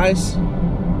skies.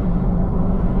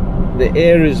 The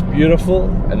air is beautiful.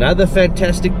 Another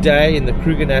fantastic day in the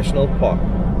Kruger National Park.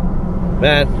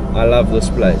 Man, I love this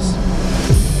place.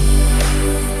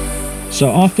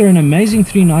 So after an amazing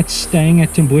 3 nights staying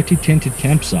at Tambueti Tented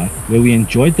Campsite, where we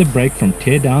enjoyed the break from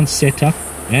teardown, setup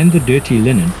and the dirty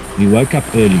linen, we woke up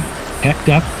early, packed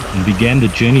up and began the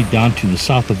journey down to the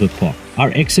south of the park. Our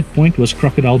exit point was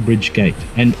Crocodile Bridge Gate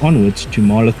and onwards to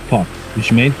Marloth Park,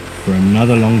 which meant for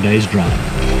another long day's drive.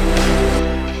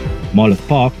 Marloth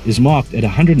Park is marked at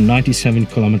 197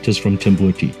 kilometers from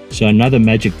Tambueti, so another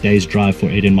magic day's drive for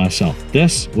Ed and myself.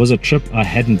 This was a trip I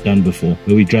hadn't done before,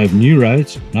 where we drove new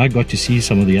roads and I got to see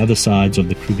some of the other sides of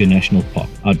the Kruger National Park.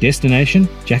 Our destination,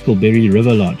 Jackleberry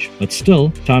River Lodge, but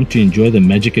still time to enjoy the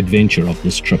magic adventure of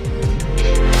this trip.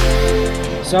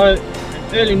 So,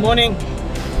 early morning,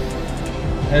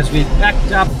 as we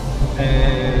packed up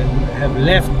and have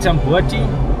left Tambueti.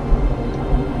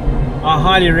 I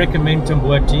highly recommend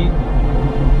Tambueti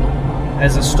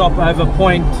as a stopover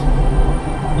point,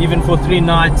 even for 3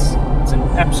 nights. It's an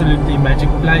absolutely magic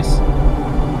place.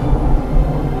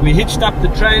 We hitched up the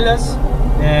trailers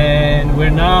and we're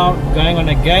now going on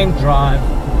a game drive,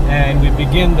 and we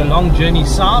begin the long journey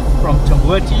south from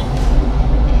Tambueti,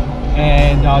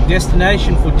 and our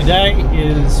destination for today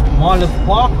is Marloth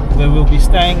Park, where we'll be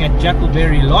staying at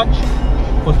Jackleberry Lodge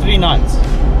for 3 nights.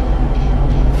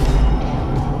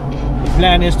 The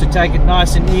plan is to take it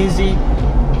nice and easy,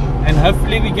 and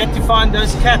hopefully we get to find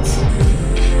those cats.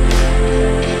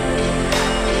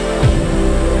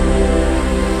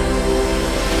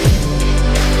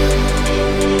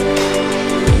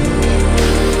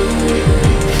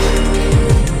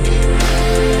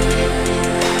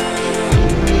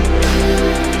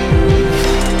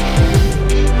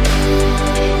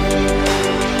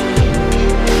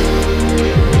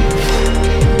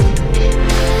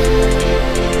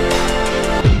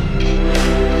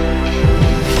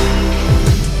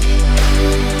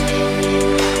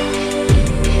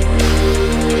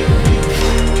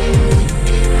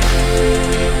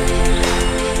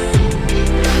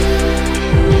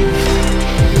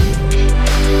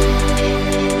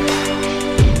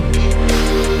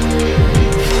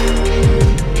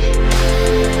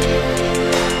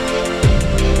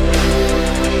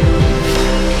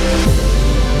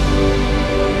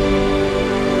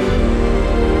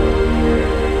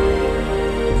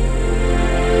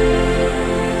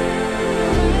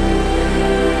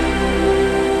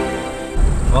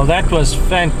 Well, that was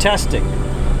fantastic.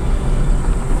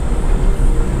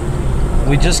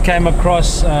 We just came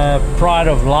across Pride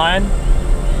of Lion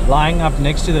lying up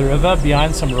next to the river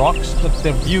behind some rocks.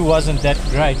 The view wasn't that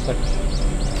great, but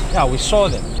yeah, we saw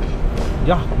them.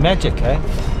 Yeah, magic, eh?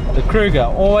 The Kruger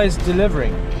always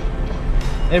delivering.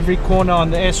 Every corner on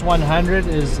the S100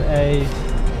 is a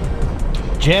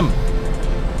gem.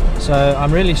 So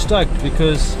I'm really stoked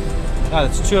because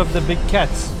it's 2 of the big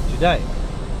cats today.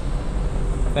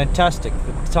 Fantastic.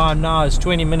 The time now is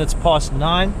 20 minutes past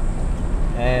 9,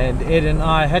 and Ed and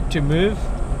I had to move.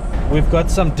 We've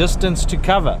got some distance to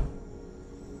cover.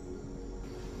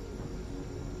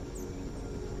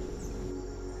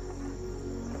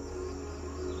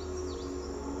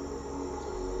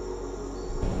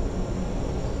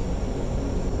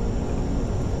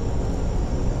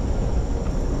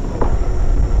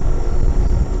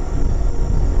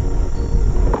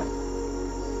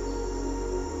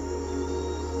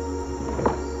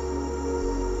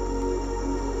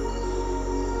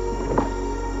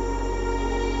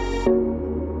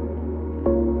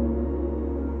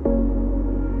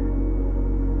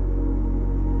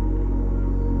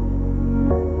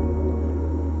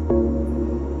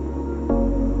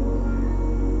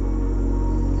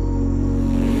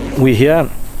 We're here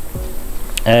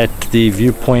at the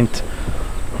viewpoint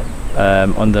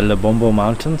on the Limpopo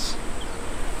mountains,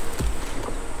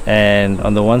 and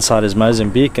on the one side is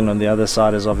Mozambique and on the other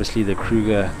side is obviously the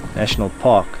Kruger National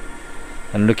Park,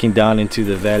 and looking down into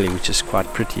the valley, which is quite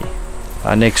pretty.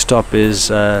 Our next stop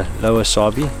is Lower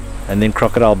Sabi and then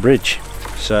Crocodile Bridge.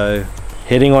 So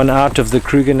heading on out of the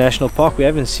Kruger National Park. We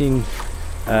haven't seen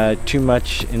too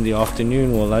much in the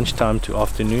afternoon or lunchtime to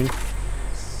afternoon.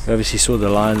 We obviously saw the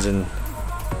lions and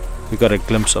we got a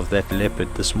glimpse of that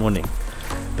leopard this morning.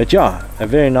 But yeah, a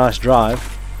very nice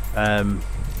drive.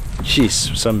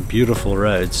 Geez, some beautiful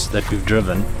roads that we've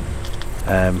driven.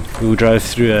 We drove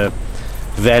through a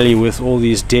valley with all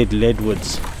these dead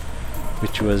leadwoods,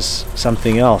 which was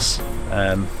something else.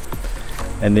 And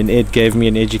then Ed gave me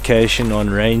an education on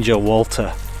Ranger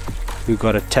Walter, who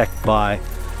got attacked by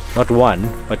not one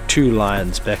but 2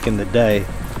 lions back in the day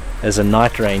as a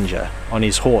night ranger on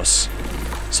his horse.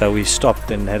 So we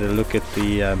stopped and had a look at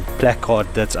the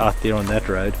placard that's out there on that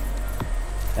road.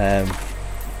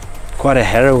 Quite a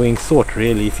harrowing thought,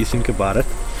 really, if you think about it.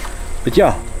 But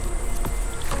yeah,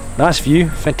 nice view,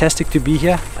 fantastic to be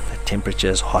here, but the temperature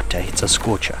is hot, eh? It's a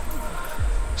scorcher.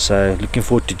 So looking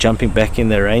forward to jumping back in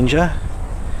the Ranger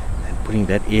and putting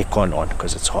that aircon on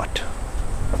because it's hot.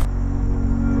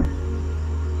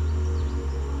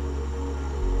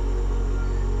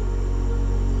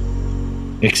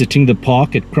 Exiting the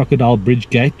park at Crocodile Bridge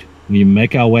Gate, we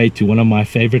make our way to one of my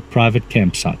favorite private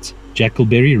campsites,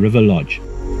 Jackalberry River Lodge.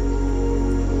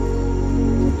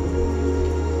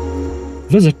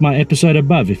 Visit my episode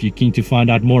above if you're keen to find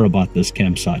out more about this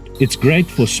campsite. It's great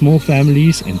for small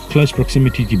families and close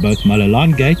proximity to both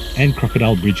Malalan Gate and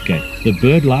Crocodile Bridge Gate. The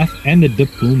bird life and the dip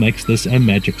pool makes this a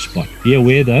magic spot. Be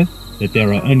aware though that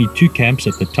there are only 2 camps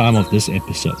at the time of this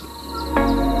episode.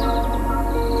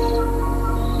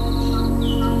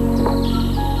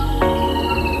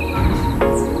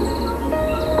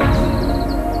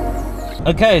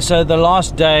 Okay, so the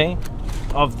last day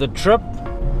of the trip.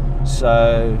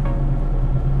 So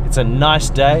it's a nice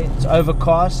day, it's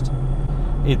overcast,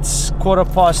 it's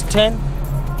 10:15,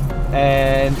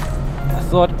 and I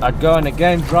thought I'd go on a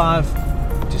game drive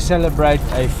to celebrate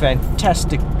a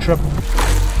fantastic trip.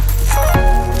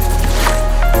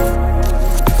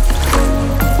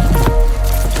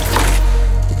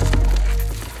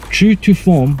 True to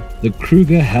form, the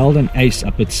Kruger held an ace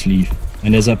up its sleeve,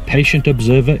 and as a patient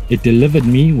observer, it delivered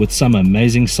me with some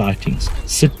amazing sightings.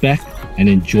 Sit back and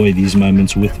enjoy these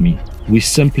moments with me. We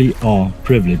simply are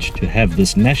privileged to have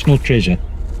this national treasure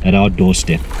at our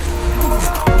doorstep.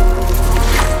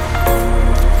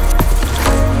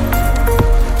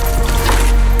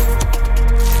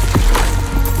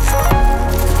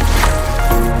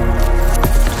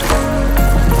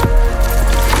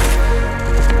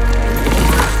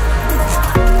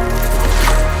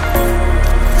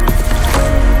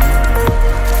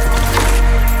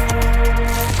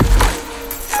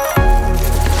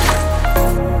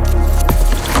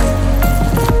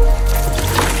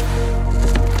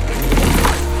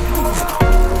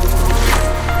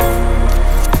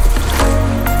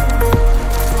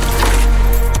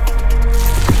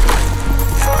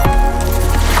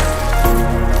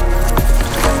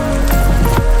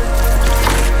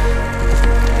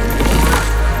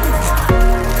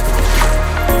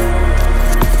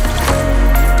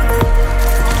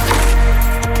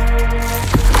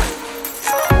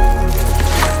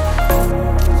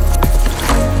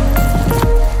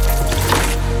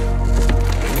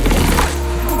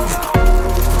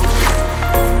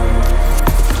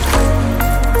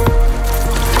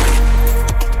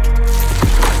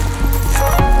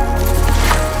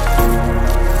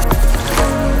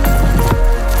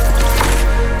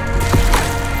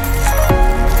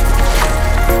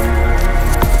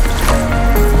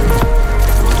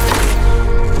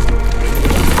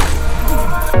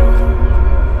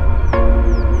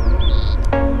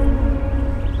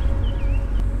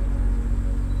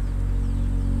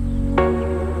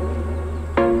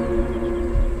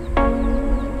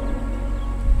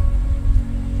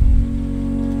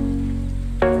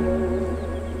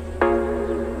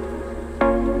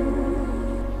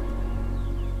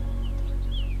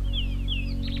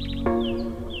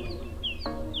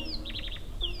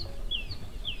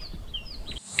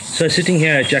 So sitting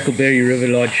here at Jackalberry River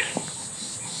Lodge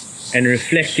and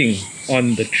reflecting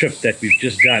on the trip that we've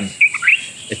just done,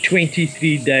 a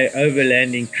 23-day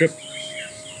overlanding trip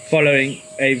following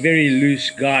a very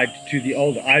loose guide to the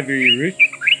old Ivory route,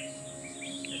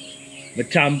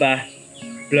 Matamba,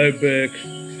 Bloberg,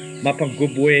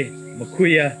 Mapangubwe,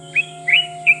 Makuya,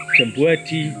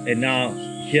 Tamboti, and now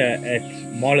here at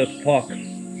Marlow Park.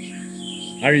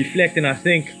 I reflect and I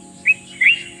think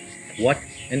what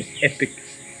an epic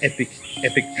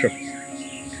trip.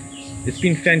 It's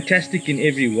been fantastic in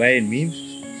every way and means.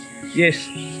 Yes,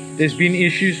 there's been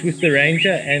issues with the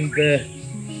Ranger and the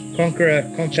Conqueror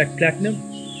Compact Platinum,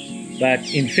 but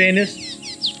in fairness,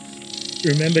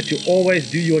 remember to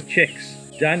always do your checks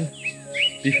done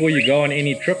before you go on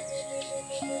any trip.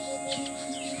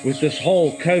 With this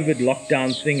whole COVID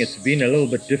lockdown thing, it's been a little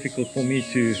bit difficult for me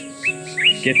to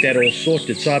get that all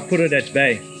sorted, so I put it at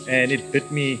bay and it bit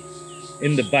me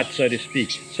in the butt, so to speak.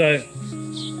 So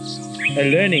a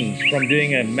learning from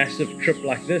doing a massive trip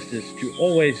like this is to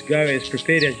always go as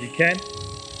prepared as you can,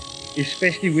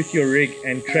 especially with your rig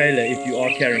and trailer if you are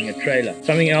carrying a trailer.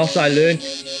 Something else I learned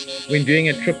when doing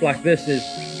a trip like this is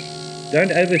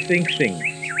don't overthink things.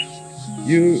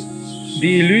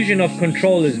 The illusion of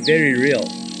control is very real.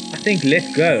 I think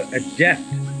let go, adapt,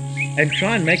 and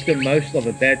try and make the most of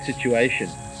a bad situation.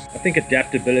 I think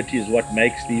adaptability is what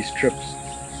makes these trips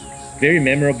very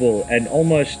memorable and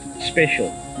almost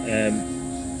special.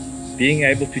 Being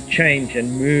able to change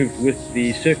and move with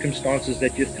the circumstances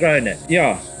that you're thrown at.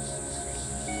 Yeah,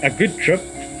 a good trip,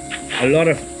 a lot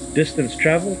of distance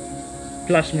travel,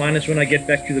 plus minus when I get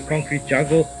back to the concrete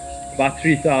jungle, about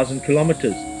 3,000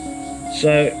 kilometers.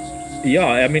 So yeah,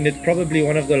 I mean, it's probably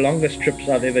one of the longest trips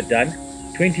I've ever done.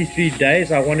 23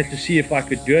 days. I wanted to see if I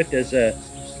could do it as a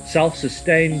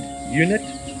self-sustained unit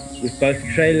with both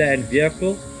trailer and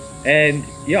vehicle, and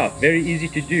yeah, very easy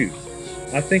to do.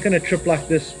 I think on a trip like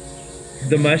this,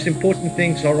 the most important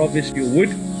things are obviously your wood,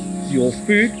 your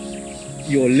food,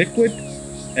 your liquid,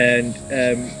 and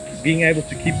being able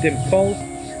to keep them cold,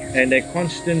 and a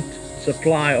constant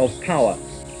supply of power.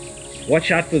 Watch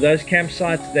out for those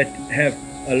campsites that have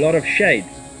a lot of shade.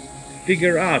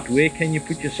 Figure out where can you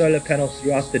put your solar panels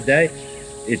throughout the day.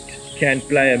 It can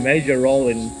play a major role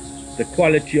in the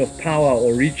quality of power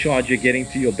or recharge you're getting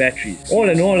to your batteries. All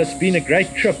in all, it's been a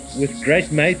great trip with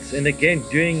great mates, and again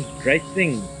doing great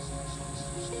things.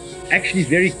 Actually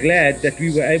very glad that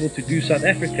we were able to do South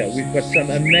Africa. We've got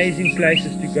some amazing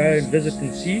places to go and visit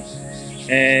and see,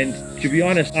 and to be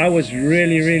honest, I was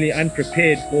really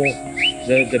unprepared for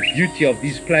the beauty of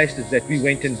these places that we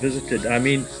went and visited. I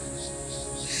mean,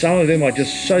 some of them are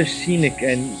just so scenic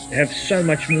and have so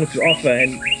much more to offer,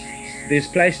 and there's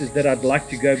places that I'd like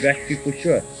to go back to for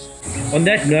sure. On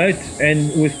that note,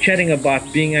 and with chatting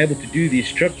about being able to do these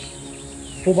trips,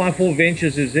 4x4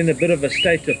 Ventures is in a bit of a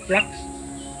state of flux.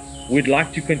 We'd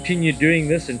like to continue doing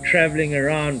this and traveling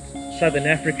around Southern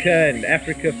Africa and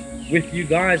Africa with you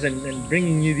guys and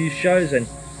bringing you these shows. And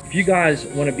if you guys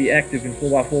want to be active in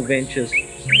 4x4 Ventures,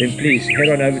 then please head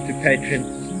on over to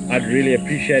Patreon. I'd really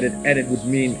appreciate it, and it would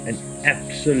mean an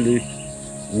absolute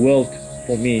world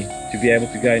for me to be able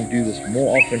to go and do this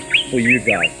more often for you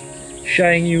guys,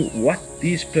 showing you what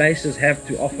these places have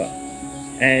to offer,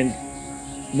 and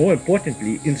more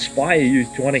importantly, inspire you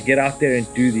to want to get out there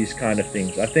and do these kind of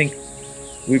things. I think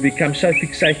we become so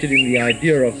fixated in the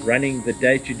idea of running the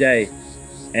day-to-day,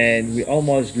 and we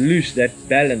almost lose that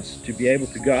balance to be able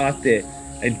to go out there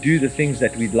and do the things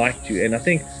that we'd like to. And I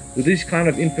think with this kind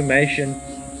of information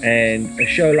and a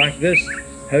show like this,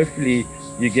 hopefully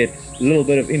you get a little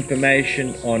bit of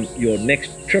information on your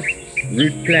next trip,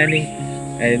 route planning,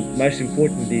 and most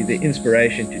importantly, the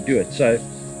inspiration to do it. So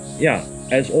yeah,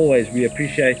 as always, we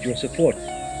appreciate your support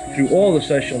through all the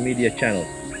social media channels.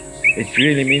 It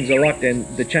really means a lot, and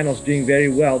the channel's doing very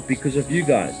well because of you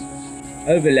guys.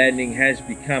 Overlanding has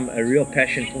become a real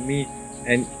passion for me,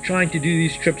 and trying to do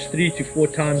these trips 3 to 4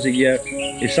 times a year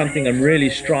is something I'm really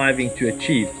striving to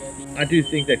achieve. I do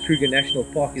think that Kruger National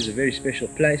Park is a very special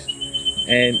place,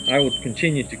 and I would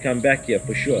continue to come back here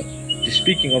for sure.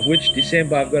 Speaking of which,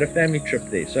 December I've got a family trip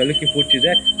there, so looking forward to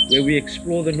that, where we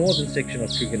explore the northern section of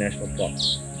Kruger National Park.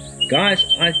 Guys,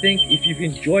 I think if you've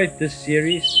enjoyed this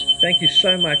series, thank you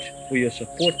so much for your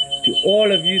support. To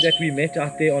all of you that we met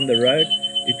out there on the road,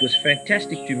 it was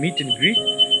fantastic to meet and greet,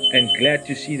 and glad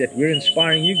to see that we're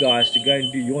inspiring you guys to go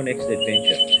and do your next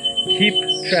adventure.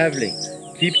 Keep traveling,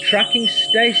 keep trucking,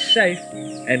 stay safe,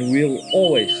 and we'll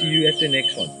always see you at the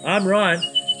next one. I'm Ryan,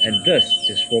 and this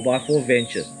is 4x4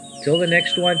 Ventures. Till the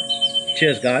next one,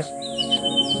 cheers guys.